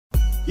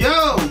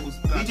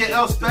DJ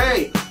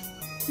L-Spade.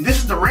 This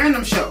is the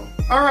Random Show.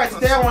 Alright,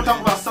 today I want to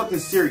talk about something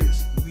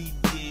serious.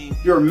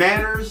 Your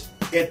manners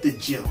at the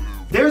gym.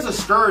 There's a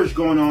scourge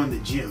going on in the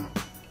gym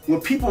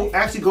where people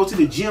actually go to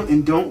the gym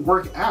and don't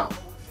work out.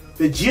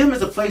 The gym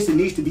is a place that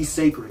needs to be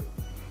sacred.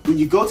 When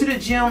you go to the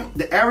gym,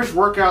 the average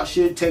workout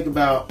should take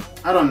about,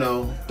 I don't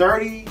know,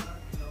 30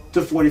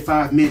 to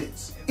 45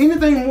 minutes.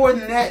 Anything more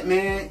than that,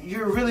 man,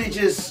 you're really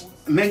just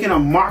making a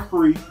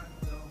mockery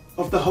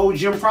of the whole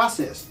gym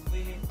process.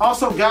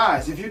 Also,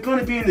 guys, if you're going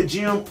to be in the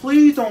gym,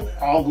 please don't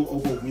ogle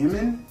over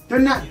women. They're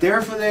not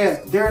there for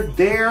that. They're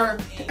there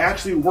to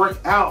actually work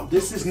out.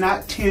 This is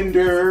not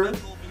Tinder.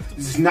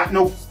 This is not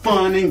no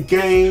fun and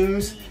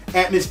games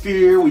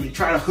atmosphere where you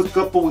try to hook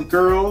up with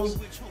girls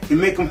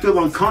and make them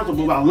feel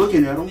uncomfortable by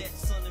looking at them.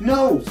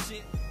 No.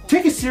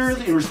 Take it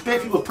seriously and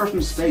respect people's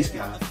personal space,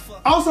 guys.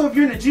 Also, if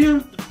you're in the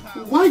gym,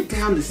 wipe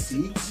down the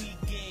seats.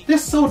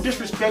 That's so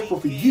disrespectful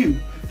for you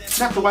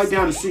not to wipe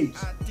down the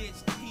seats.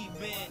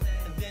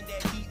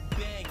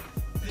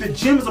 The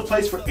gym is a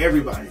place for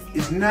everybody.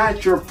 It's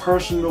not your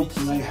personal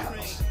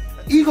playhouse.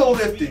 Ego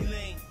lifting.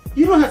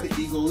 You don't have to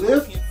ego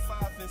lift.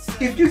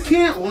 If you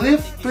can't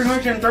lift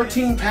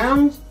 313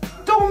 pounds,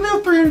 don't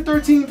lift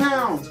 313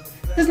 pounds.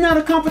 It's not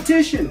a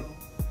competition.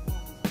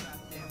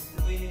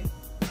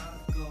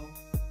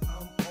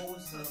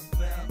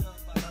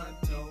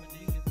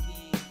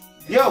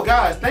 Yo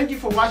guys, thank you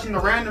for watching the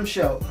Random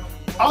Show.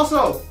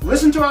 Also,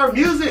 listen to our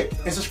music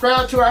and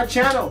subscribe to our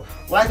channel.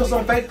 Like us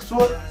on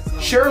Facebook,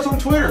 share us on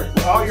Twitter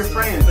with all your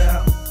friends.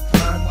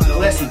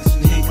 Blessings.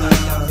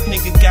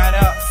 Nigga got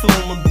out,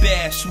 feeling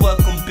bash,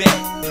 welcome back.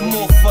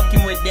 More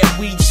fucking with that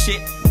weed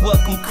shit,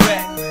 welcome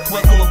crack.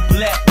 Welcome a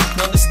black,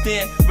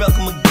 understand,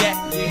 welcome a gap.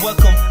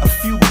 Welcome a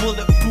few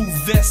bulletproof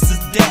vests is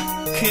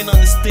that. Can't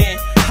understand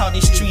how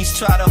these streets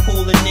try to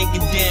hold a nigga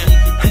down.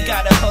 I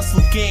got a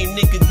hustle game,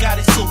 nigga, got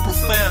it so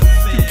profound.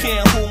 You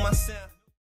can't hold my sound.